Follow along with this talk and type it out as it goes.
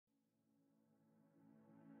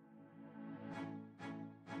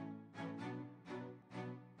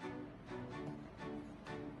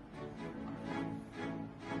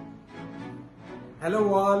Hello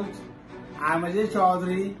world, I am Ajay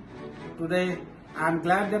Choudhary. Today I am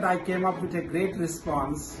glad that I came up with a great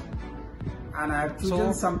response and I have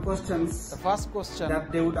chosen some questions The first question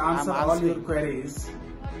that they would answer all your queries.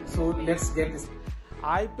 So let's get it.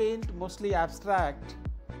 I paint mostly abstract,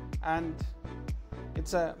 and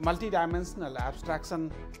it's a multi-dimensional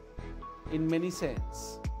abstraction in many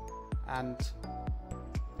sense, and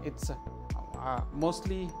it's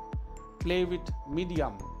mostly play with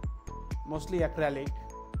medium, mostly acrylic,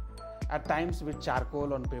 at times with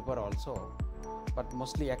charcoal on paper also, but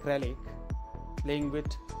mostly acrylic, playing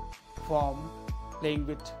with form, playing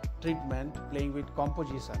with treatment, playing with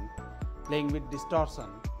composition, playing with distortion,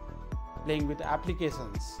 playing with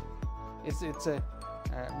applications. It's a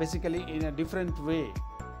basically in a different way,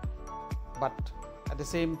 but at the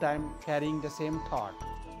same time carrying the same thought,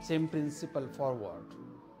 same principle forward,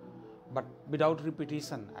 but without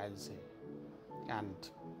repetition, I'll say. And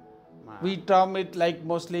we term it like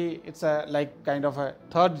mostly it's a like kind of a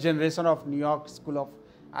third generation of New York School of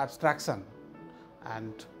Abstraction.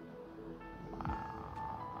 And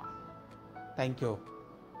thank you.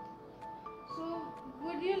 So,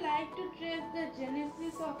 would you like to trace the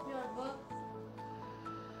genesis of your work?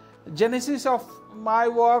 Genesis of my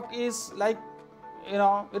work is like,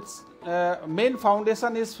 its main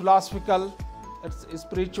foundation is philosophical, it's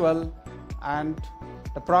spiritual, and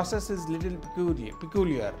the process is little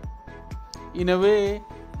peculiar in a way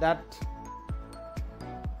that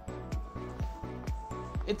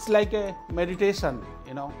it's like a meditation,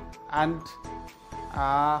 and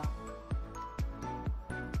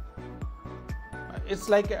it's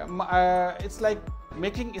like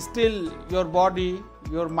making still your body,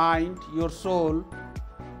 your mind, your soul,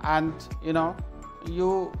 and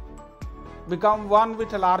you become one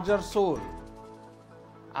with a larger soul,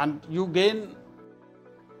 and you gain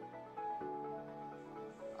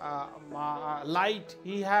light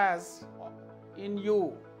he has in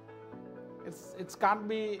you. It can't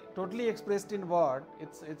be totally expressed in word.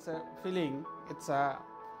 It's a feeling. It's a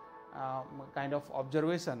kind of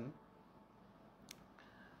observation.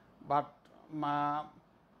 But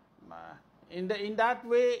in that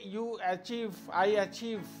way, I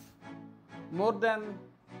achieve more than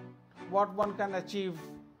what one can achieve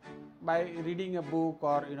by reading a book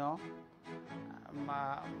or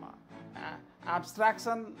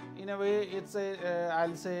abstraction. In a way, it's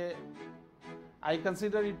I'll say I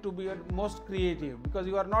consider it to be most creative, because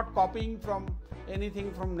you are not copying from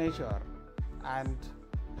anything from nature, and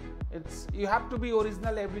you have to be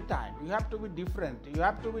original every time. You have to be different. You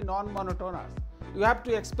have to be non-monotonous. You have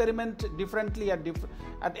to experiment differently at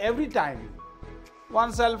every time,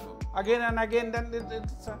 oneself again and again. Then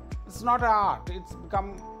it's not an art. It's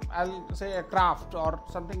become, I'll say, a craft or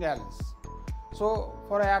something else. So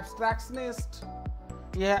for an abstractionist,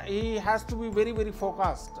 he has to be very, very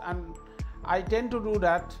focused, and I tend to do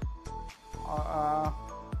that.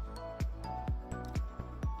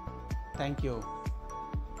 Thank you.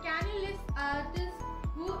 Can you list artists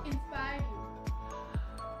who inspired you?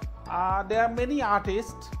 There are many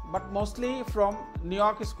artists, but mostly from New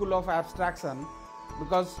York School of Abstraction,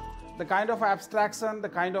 because the kind of abstraction, the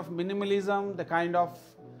kind of minimalism, the kind of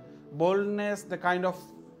boldness, the kind of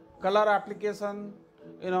color application,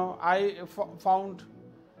 I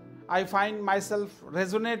find myself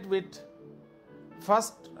resonate with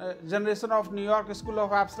first generation of New York School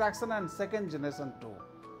of Abstraction and second generation too,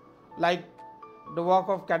 like the work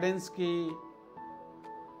of Kandinsky,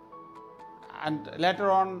 and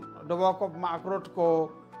later on the work of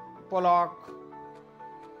Makrotko, Pollock,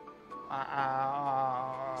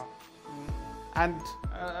 and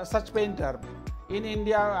such painter. In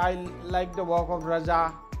India, I like the work of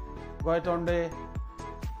Raja, Goitonde,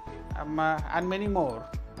 and many more.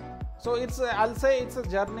 So I'll say it's a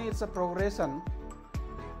journey, it's a progression.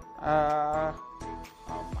 I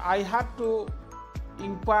have to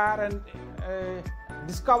inquire and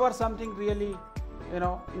discover something really,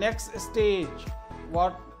 next stage,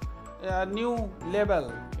 what new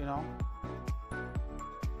level,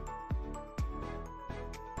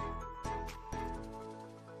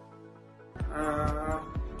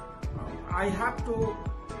 I have to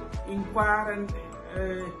inquire and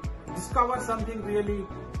discover something really,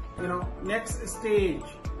 next stage,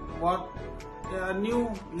 what new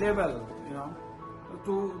level,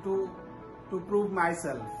 to prove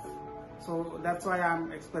myself. So that's why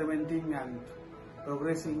I'm experimenting and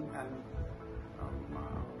progressing. And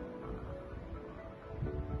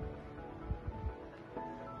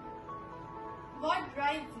What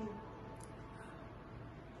drives you?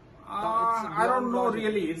 I don't know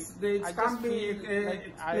really. It can't be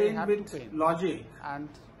explained with logic. And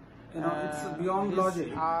it's beyond these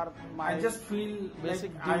logic. are my I just feel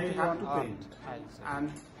basic like I duty have on to art, paint, I'll say.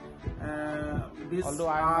 and these Although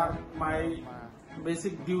I are am my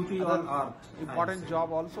basic duty other on art. important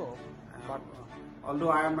job also, but Although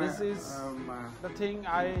I am this is the thing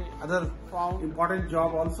I other found. important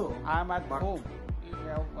job also. I am at but home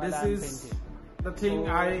while This I am is painting. the thing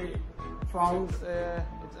So, I found.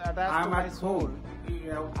 It's attached I to am my at soul. home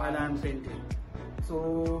while I am painting.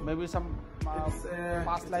 So Maybe some past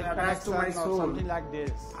it's life attached to connection my or soul. something like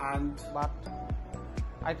this. And But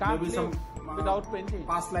I can't maybe live some without painting.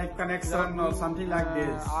 past life connection Without or doing, something like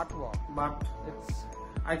this. Artwork. But It's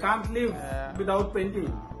I can't live without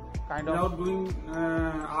painting, kind without of doing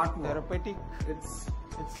artwork. therapeutic. It's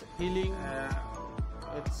It's healing.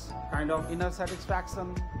 It's kind of inner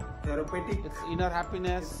satisfaction. therapeutic. It's inner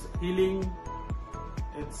happiness. Healing.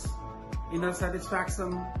 It's inner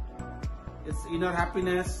satisfaction. It's inner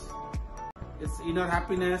happiness. It's inner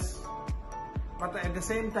happiness. But at the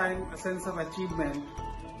same time, a sense of achievement,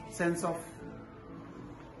 sense of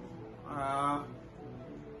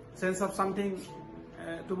something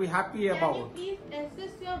to be happy about. Can you please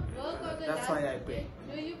assess your work of the That's last why I decade? paint.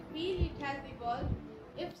 Do you feel it has evolved?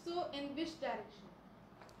 If so, in which direction?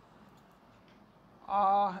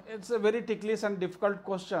 It's a very ticklish and difficult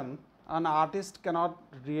question. An artist cannot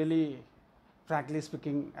really, frankly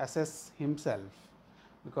speaking, assess himself,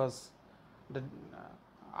 because the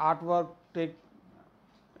artwork take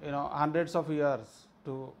hundreds of years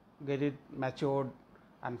to get it matured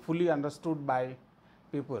and fully understood by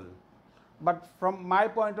people. But from my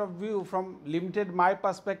point of view, from limited my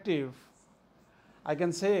perspective, I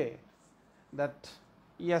can say that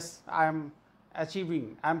yes, I am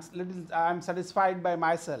achieving. I am satisfied by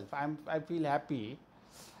myself. I feel happy.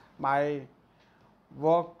 My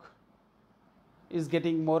work is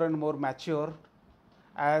getting more and more mature.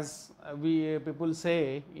 As we people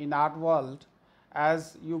say in art world,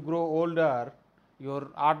 as you grow older, your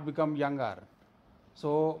art become younger.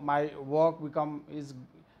 So my work is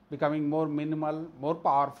becoming more minimal, more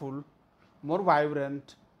powerful, more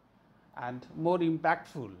vibrant, and more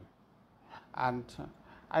impactful. And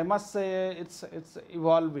I must say it's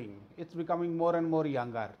evolving. It's becoming more and more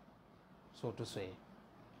younger, so to say.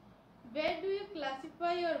 Where do you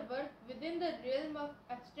classify your work within the realm of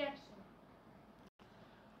abstraction?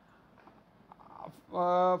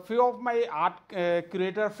 Few of my art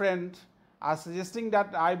curator friends are suggesting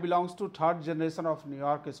that I belongs to third generation of New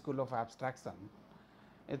York School of Abstraction.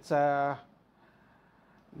 It's a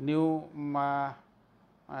new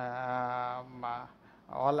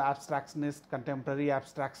all abstractionist, contemporary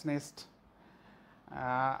abstractionist.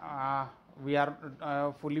 We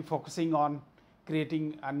are fully focusing on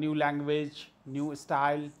creating a new language, new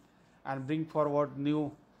style, and bring forward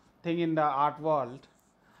new thing in the art world.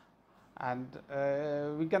 And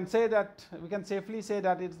we can safely say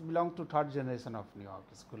that it belongs to third generation of New York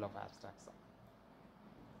School of Abstraction.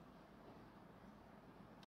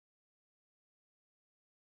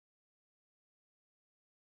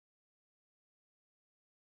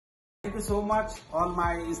 Thank you so much, all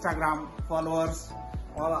my Instagram followers,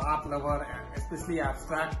 all art lovers, especially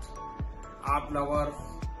abstract art lovers,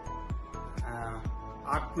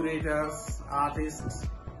 art curators, artists,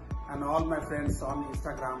 and all my friends on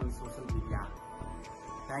Instagram and social media.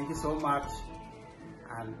 Thank you so much,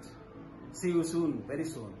 and see you soon, very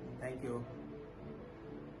soon. Thank you.